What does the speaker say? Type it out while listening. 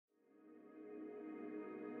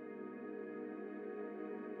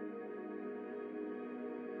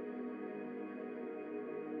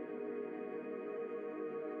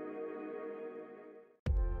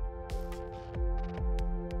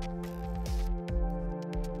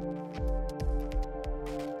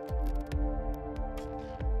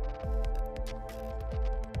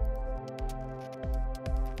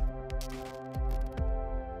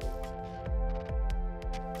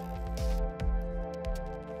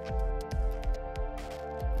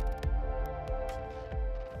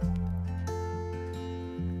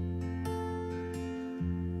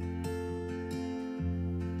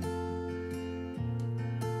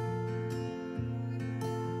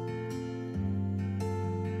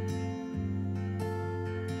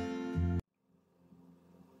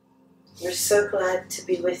We're so glad to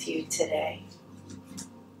be with you today.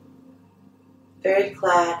 Very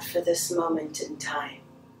glad for this moment in time.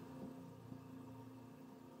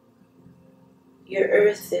 Your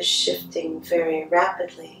earth is shifting very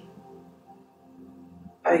rapidly.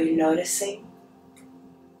 Are you noticing?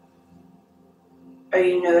 Are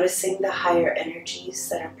you noticing the higher energies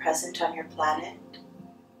that are present on your planet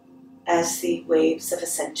as the waves of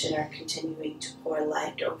ascension are continuing to pour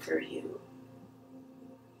light over you?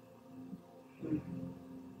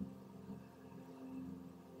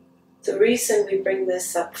 The reason we bring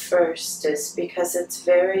this up first is because it's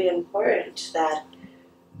very important that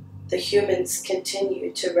the humans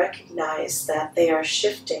continue to recognize that they are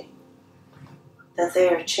shifting, that they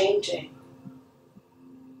are changing,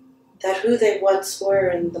 that who they once were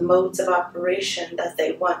and the modes of operation that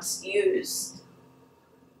they once used,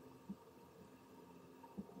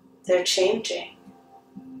 they're changing.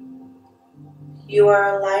 You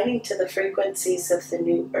are aligning to the frequencies of the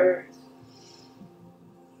new earth.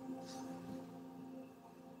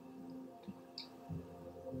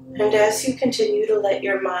 And as you continue to let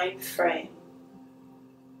your mind frame,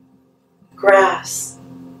 grasp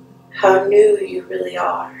how new you really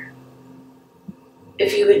are,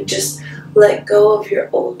 if you would just let go of your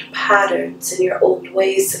old patterns and your old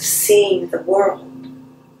ways of seeing the world,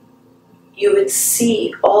 you would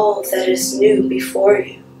see all that is new before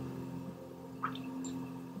you.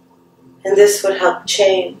 And this would help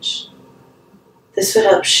change. This would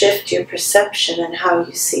help shift your perception and how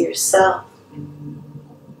you see yourself.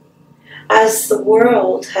 As the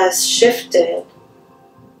world has shifted,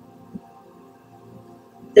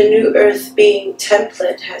 the new earth being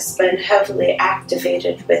template has been heavily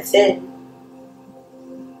activated within.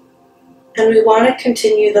 And we want to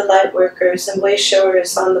continue the light workers and way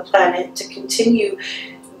showers on the planet to continue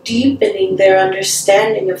deepening their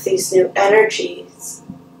understanding of these new energies.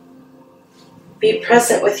 Be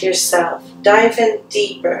present with yourself. Dive in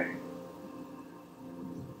deeper.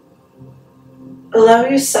 Allow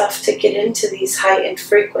yourself to get into these heightened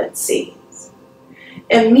frequencies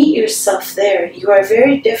and meet yourself there. You are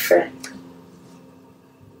very different.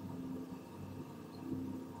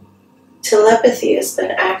 Telepathy has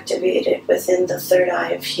been activated within the third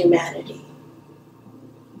eye of humanity.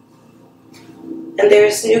 And there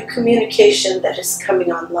is new communication that is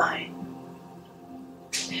coming online.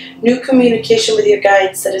 New communication with your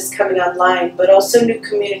guides that is coming online, but also new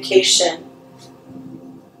communication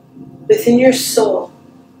within your soul,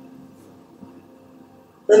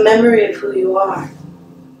 the memory of who you are,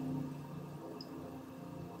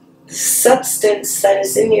 the substance that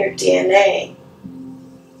is in your DNA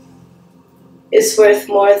is worth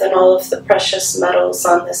more than all of the precious metals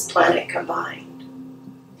on this planet combined.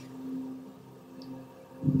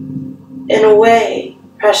 In a way,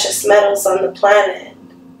 precious metals on the planet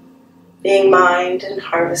being mined and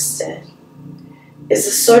harvested is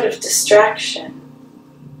a sort of distraction.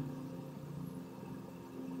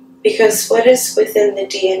 Because what is within the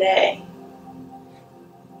DNA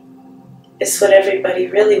is what everybody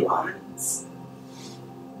really wants.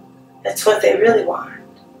 That's what they really want.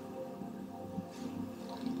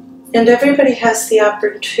 And everybody has the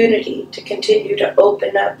opportunity to continue to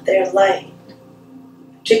open up their light,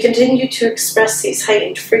 to continue to express these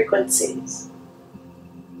heightened frequencies.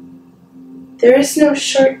 There is no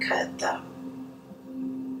shortcut, though.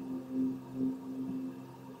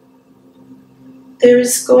 There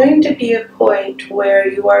is going to be a point where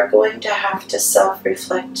you are going to have to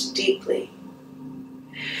self-reflect deeply.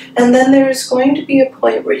 And then there is going to be a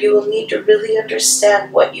point where you will need to really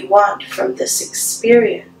understand what you want from this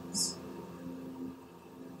experience.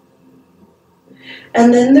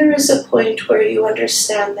 And then there is a point where you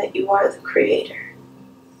understand that you are the creator.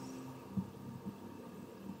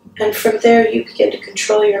 And from there you begin to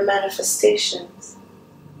control your manifestations.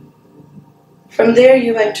 From there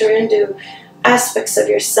you enter into aspects of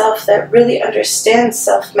yourself that really understand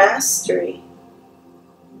self-mastery.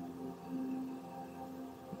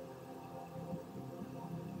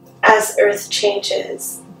 As Earth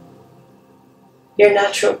changes, your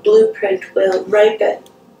natural blueprint will ripen,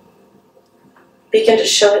 begin to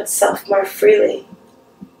show itself more freely.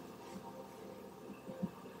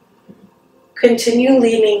 Continue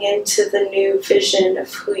leaning into the new vision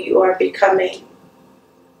of who you are becoming.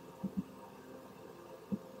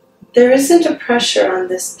 There isn't a pressure on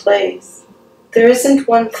this place. There isn't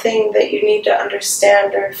one thing that you need to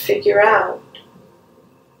understand or figure out.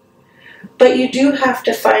 But you do have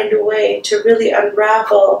to find a way to really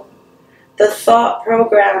unravel the thought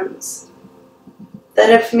programs that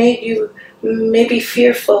have made you maybe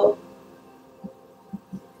fearful,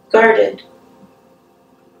 guarded.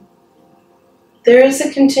 There is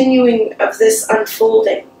a continuing of this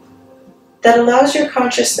unfolding that allows your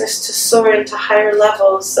consciousness to soar into higher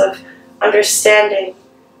levels of understanding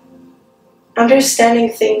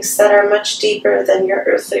things that are much deeper than your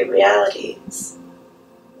earthly realities.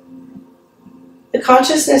 The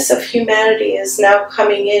consciousness of humanity is now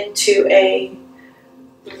coming into a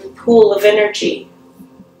pool of energy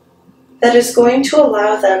that is going to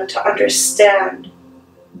allow them to understand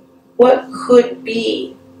what could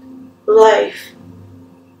be life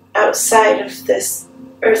outside of this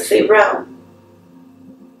earthly realm.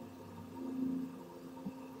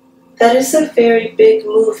 That is a very big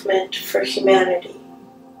movement for humanity.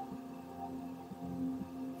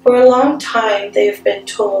 For a long time, they've been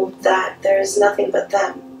told that there is nothing but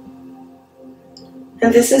them.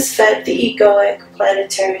 And this has fed the egoic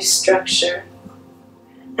planetary structure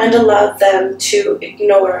and allowed them to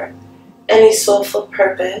ignore any soulful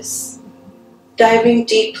purpose, diving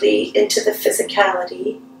deeply into the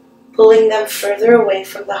physicality, pulling them further away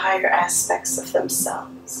from the higher aspects of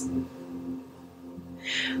themselves.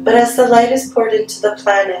 But as the light is poured into the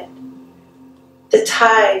planet, the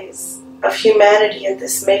ties of humanity in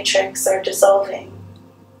this matrix are dissolving.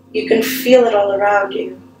 You can feel it all around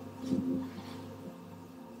you.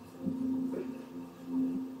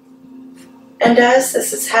 And as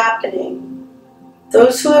this is happening,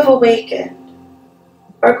 those who have awakened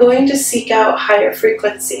are going to seek out higher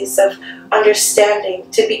frequencies of understanding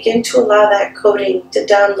to begin to allow that coding to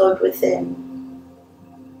download within.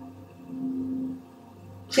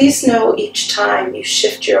 Please know each time you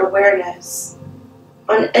shift your awareness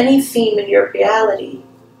on any theme in your reality,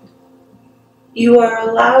 you are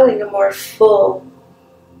allowing a more full,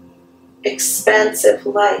 expansive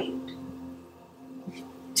light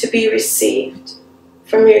to be received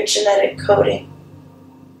from your genetic coding.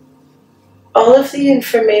 All of the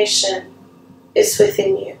information is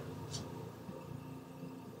within you.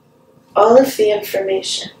 All of the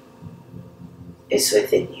information is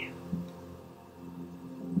within you.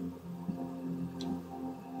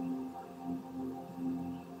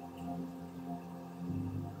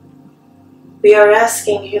 We are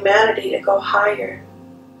asking humanity to go higher.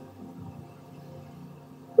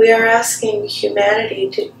 We are asking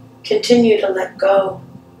humanity to continue to let go,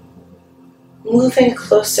 moving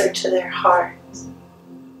closer to their hearts.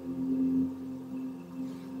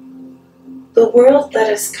 The world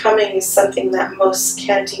that is coming is something that most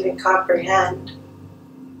can't even comprehend.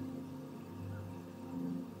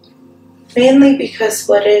 Mainly because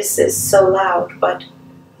what is so loud, but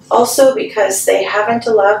also because they haven't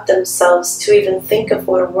allowed themselves to even think of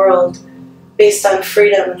what a world based on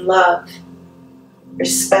freedom and love,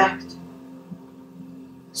 respect,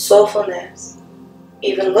 soulfulness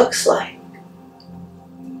even looks like.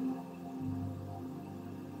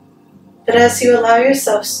 But as you allow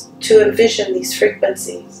yourselves to envision these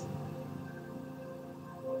frequencies,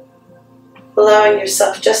 allowing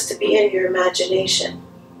yourself just to be in your imagination,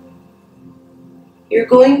 you're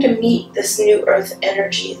going to meet this new earth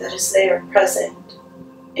energy that is there present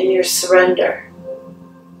in your surrender.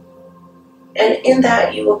 And in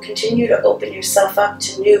that you will continue to open yourself up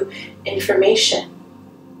to new information.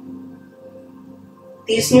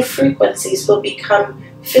 These new frequencies will become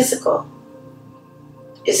physical.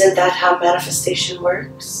 Isn't that how manifestation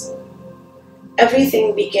works?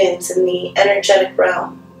 Everything begins in the energetic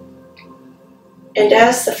realm. And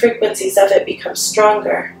as the frequencies of it become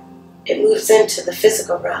stronger, it moves into the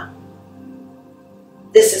physical realm.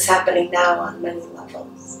 This is happening now on many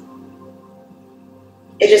levels.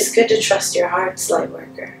 It is good to trust your heart's light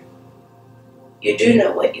worker. You do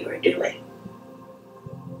know what you are doing.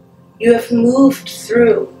 You have moved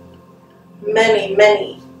through many,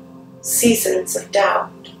 many seasons of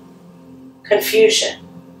doubt, confusion,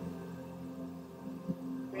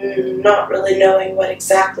 not really knowing what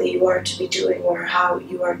exactly you are to be doing or how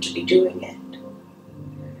you are to be doing it.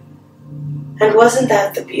 And wasn't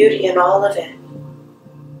that the beauty in all of it?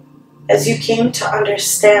 As you came to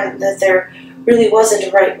understand that there really wasn't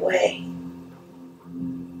a right way.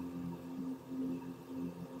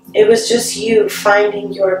 It was just you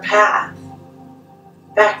finding your path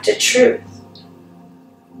back to truth.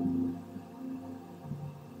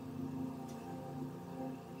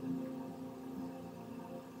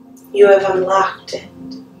 You have unlocked it.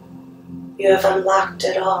 You have unlocked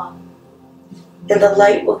it all. And the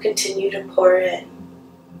light will continue to pour in.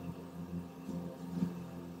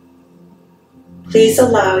 Please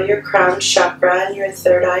allow your crown chakra and your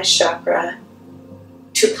third eye chakra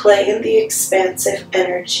to play in the expansive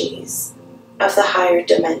energies of the higher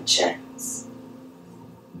dimensions.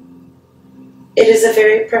 It is a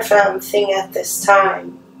very profound thing at this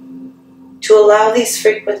time to allow these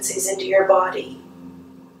frequencies into your body.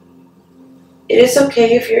 It is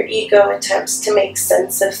okay if your ego attempts to make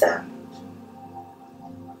sense of them.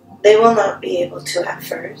 They will not be able to at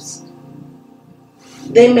first.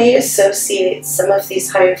 They may associate some of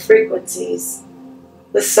these higher frequencies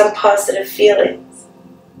with some positive feelings,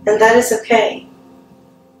 and that is okay.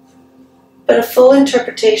 But a full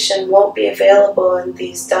interpretation won't be available in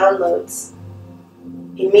these downloads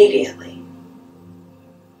immediately.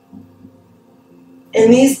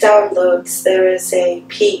 In these downloads, there is a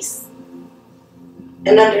peace,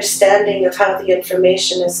 an understanding of how the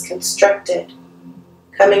information is constructed,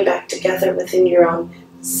 coming back together within your own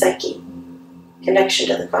psyche, connection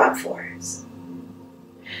to the God Force.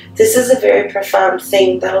 This is a very profound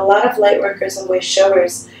thing that a lot of light workers and way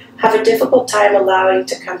showers have a difficult time allowing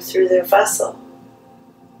to come through their vessel.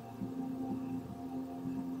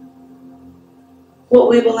 What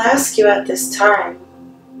we will ask you at this time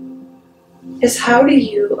is, how do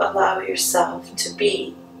you allow yourself to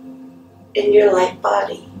be in your light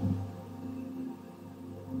body?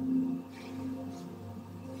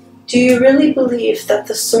 Do you really believe that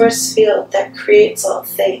the source field that creates all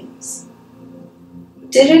things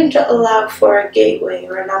didn't allow for a gateway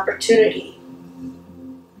or an opportunity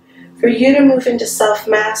for you to move into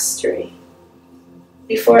self-mastery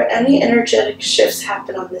before any energetic shifts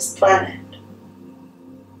happen on this planet,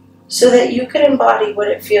 so that you could embody what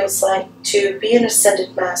it feels like to be an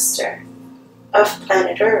ascended master of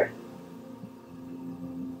planet Earth?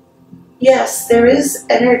 Yes, there is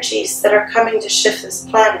energies that are coming to shift this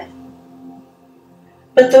planet,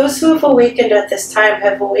 but those who have awakened at this time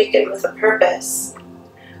have awakened with a purpose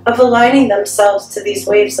of aligning themselves to these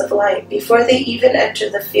waves of light before they even enter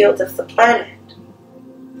the field of the planet.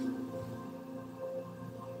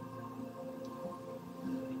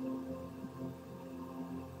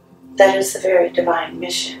 That is a very divine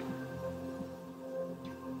mission.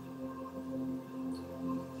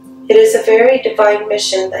 It is a very divine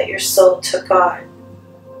mission that your soul took on,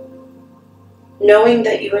 knowing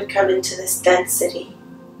that you would come into this density,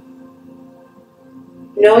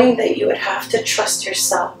 knowing that you would have to trust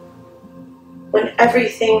yourself when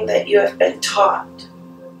everything that you have been taught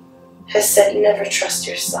has said never trust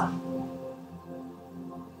yourself.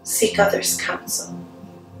 Seek others' counsel.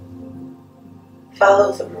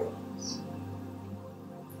 Follow the rules.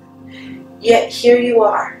 Yet here you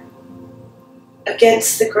are,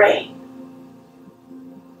 against the grain,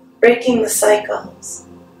 breaking the cycles,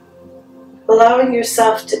 allowing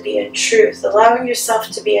yourself to be in truth, allowing yourself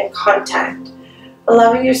to be in contact,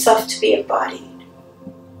 allowing yourself to be embodied.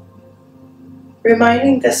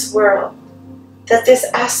 Reminding this world that this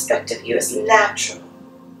aspect of you is natural.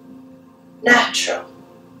 Natural.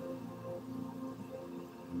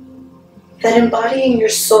 That embodying your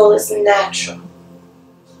soul is natural.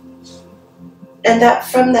 And that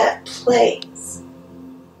from that place,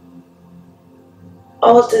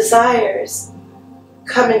 all desires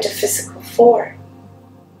come into physical form.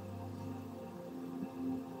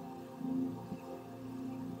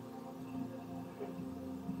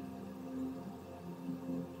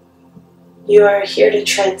 You are here to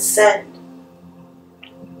transcend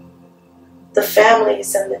the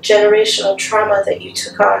families and the generational trauma that you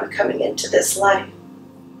took on coming into this life.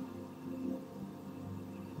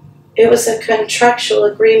 It was a contractual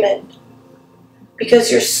agreement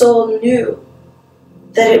because your soul knew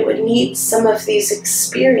that it would need some of these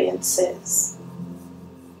experiences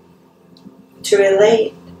to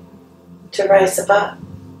relate, to rise above.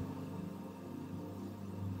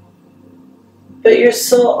 But your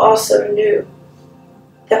soul also knew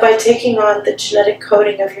that by taking on the genetic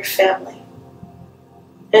coding of your family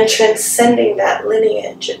and transcending that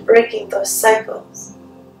lineage and breaking those cycles,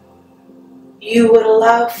 you would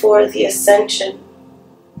allow for the ascension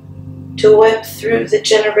to whip through the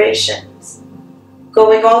generations,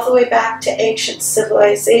 going all the way back to ancient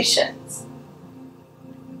civilizations,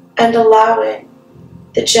 and allowing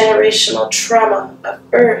the generational trauma of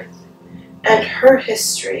Earth and her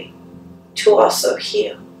history to also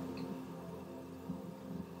heal.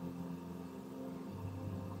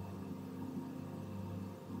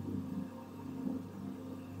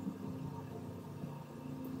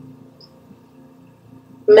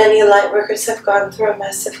 Many lightworkers have gone through a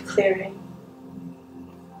massive clearing.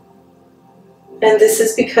 And this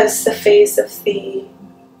is because the phase of the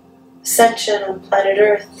ascension on planet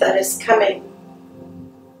Earth that is coming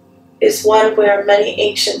is one where many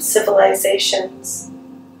ancient civilizations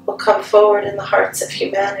will come forward in the hearts of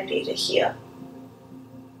humanity to heal.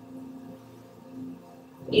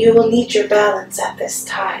 You will need your balance at this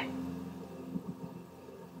time.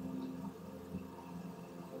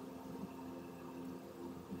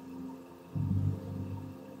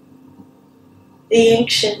 the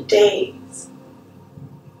ancient days,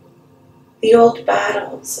 the old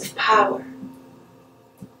battles of power.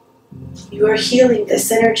 You are healing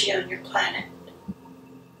this energy on your planet.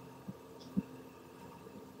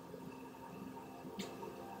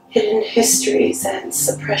 Hidden histories and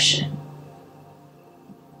suppression.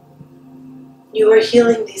 You are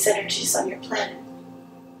healing these energies on your planet.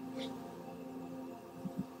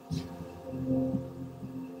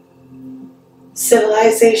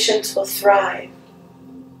 Civilizations will thrive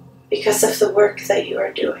because of the work that you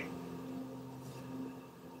are doing.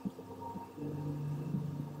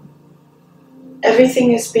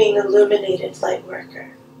 Everything is being illuminated,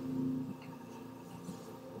 Lightworker.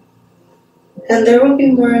 And there will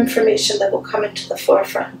be more information that will come into the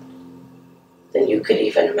forefront than you could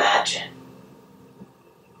even imagine.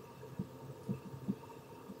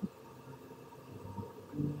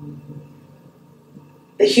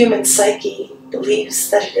 The human psyche believes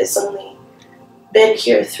that it has only been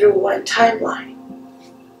here through one timeline.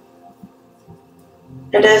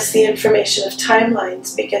 And as the information of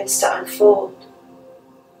timelines begins to unfold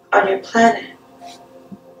on your planet,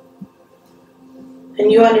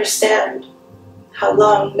 and you understand how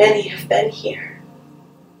long many have been here,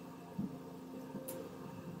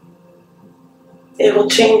 it will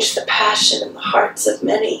change the passion in the hearts of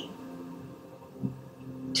many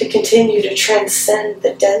to continue to transcend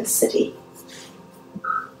the density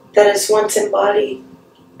that has once embodied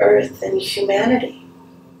Earth and humanity.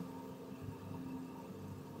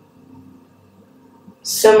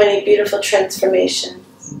 So many beautiful transformations.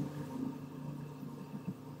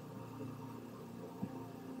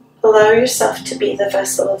 Allow yourself to be the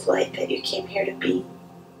vessel of light that you came here to be.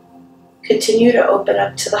 Continue to open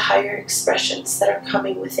up to the higher expressions that are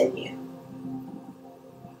coming within you.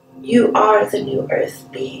 You are the new Earth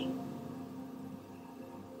being.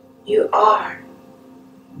 You are.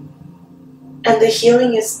 And the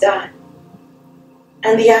healing is done.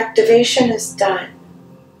 And the activation is done.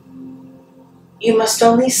 You must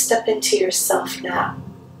only step into yourself now.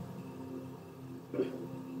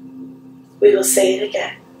 We will say it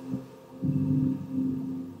again.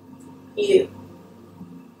 You,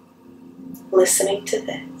 listening to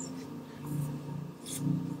this,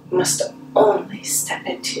 must only step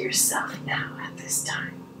into yourself now at this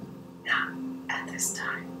time. Now, at this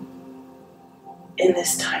time. In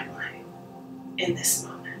this timeline. In this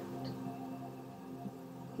moment.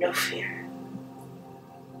 No fear.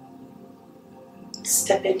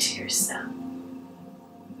 Step into yourself.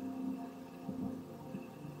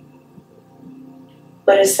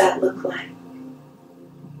 What does that look like?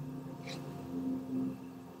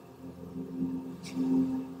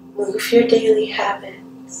 Move your daily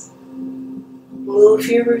habits. Move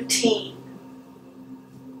your routine.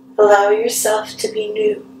 Allow yourself to be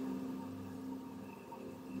new.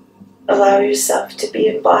 Allow yourself to be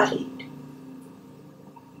embodied.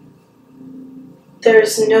 There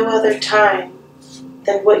is no other time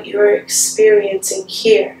than what you are experiencing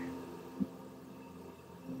here.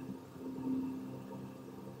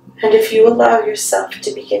 And if you allow yourself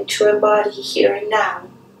to begin to embody here and now,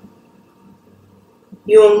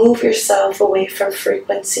 you will move yourself away from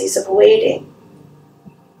frequencies of waiting,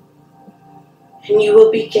 and you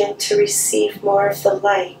will begin to receive more of the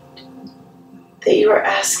light that you are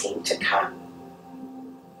asking to come.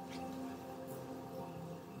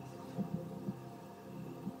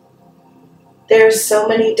 There are so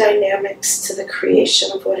many dynamics to the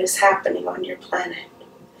creation of what is happening on your planet,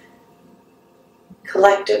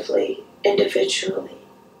 collectively, individually.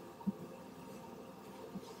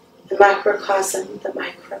 The macrocosm, the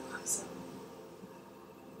microcosm,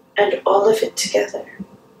 and all of it together.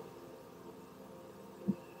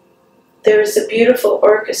 There is a beautiful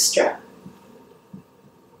orchestra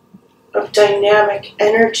of dynamic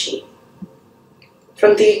energy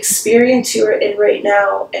from the experience you are in right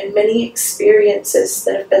now and many experiences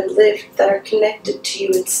that have been lived that are connected to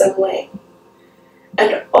you in some way.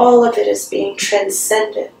 And all of it is being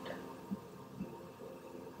transcended.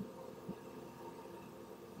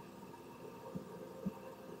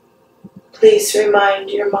 Please remind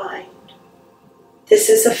your mind, this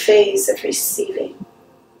is a phase of receiving.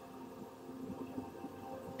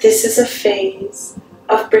 This is a phase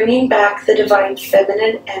of bringing back the divine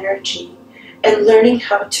feminine energy and learning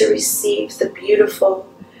how to receive the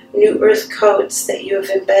beautiful new earth codes that you have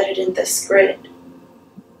embedded in this grid.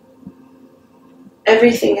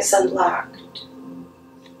 Everything is unlocked.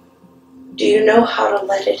 Do you know how to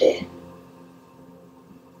let it in?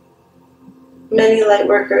 Many light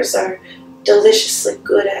workers are deliciously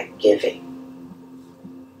good at giving.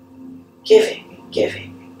 Giving,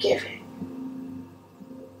 giving, giving.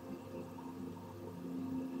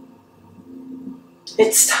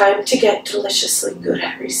 It's time to get deliciously good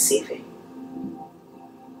at receiving.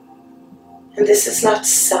 And this is not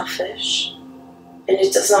selfish, and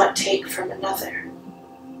it does not take from another.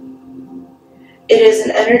 It is an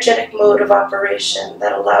energetic mode of operation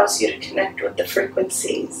that allows you to connect with the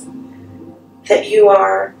frequencies that you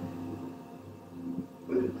are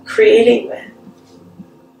creating with,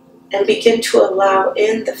 and begin to allow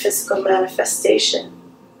in the physical manifestation,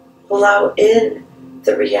 allow in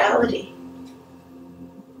the reality.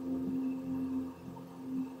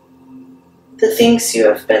 The things you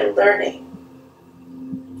have been learning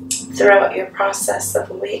throughout your process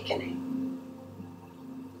of awakening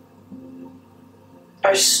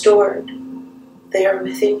are stored. They are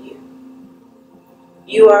within you.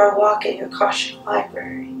 You are a walking Akashic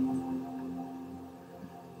library.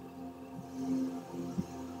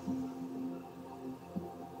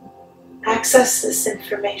 Access this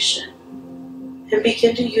information and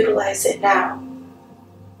begin to utilize it now.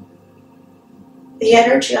 The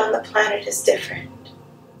energy on the planet is different.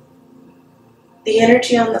 The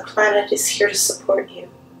energy on the planet is here to support you,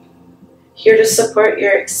 here to support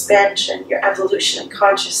your expansion, your evolution in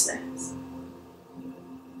consciousness,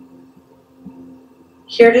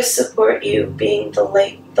 here to support you being the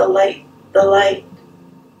light,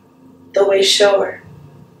 the way shower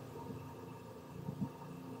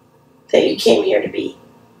that you came here to be.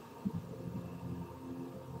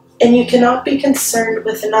 And you cannot be concerned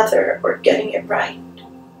with another or getting it right.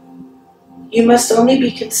 You must only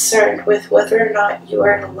be concerned with whether or not you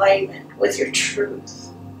are in alignment with your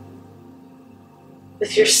truth,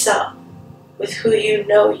 with yourself, with who you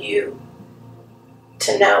know you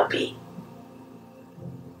to now be.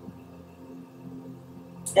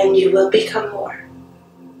 And you will become more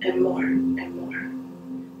and more and more.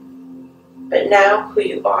 But now who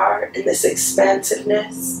you are in this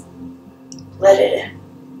expansiveness, let it in.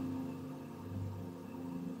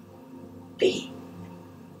 Be.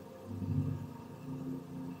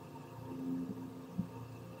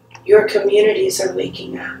 Your communities are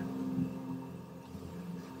waking up.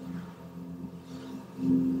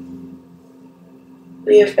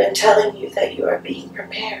 We have been telling you that you are being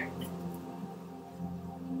prepared.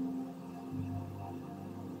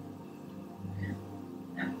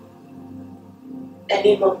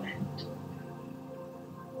 Any moment.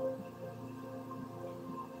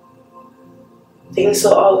 Things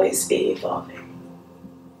will always be evolving.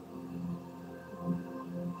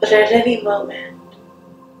 But at any moment,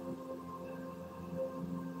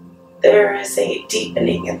 there is a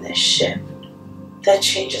deepening in this shift that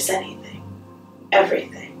changes anything,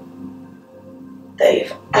 everything that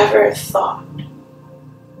you've ever thought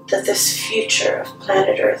that this future of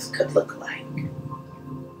planet Earth could look like.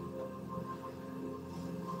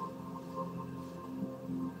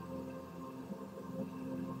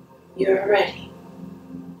 You're ready.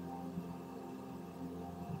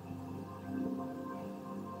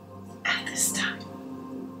 At this time.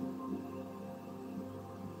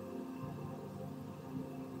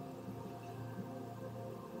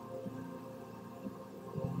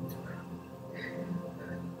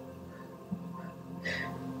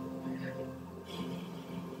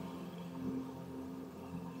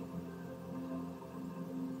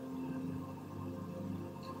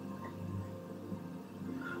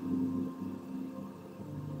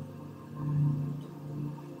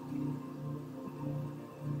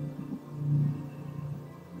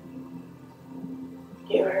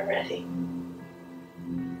 You are ready.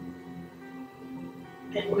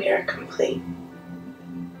 And we are complete.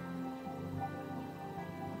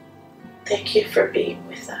 Thank you for being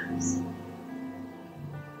with us.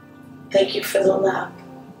 Thank you for the love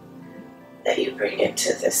that you bring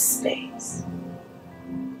into this space.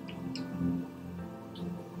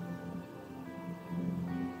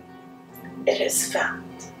 It is felt.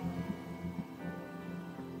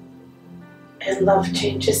 And love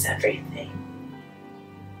changes everything.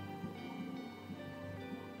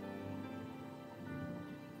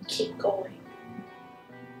 Keep going.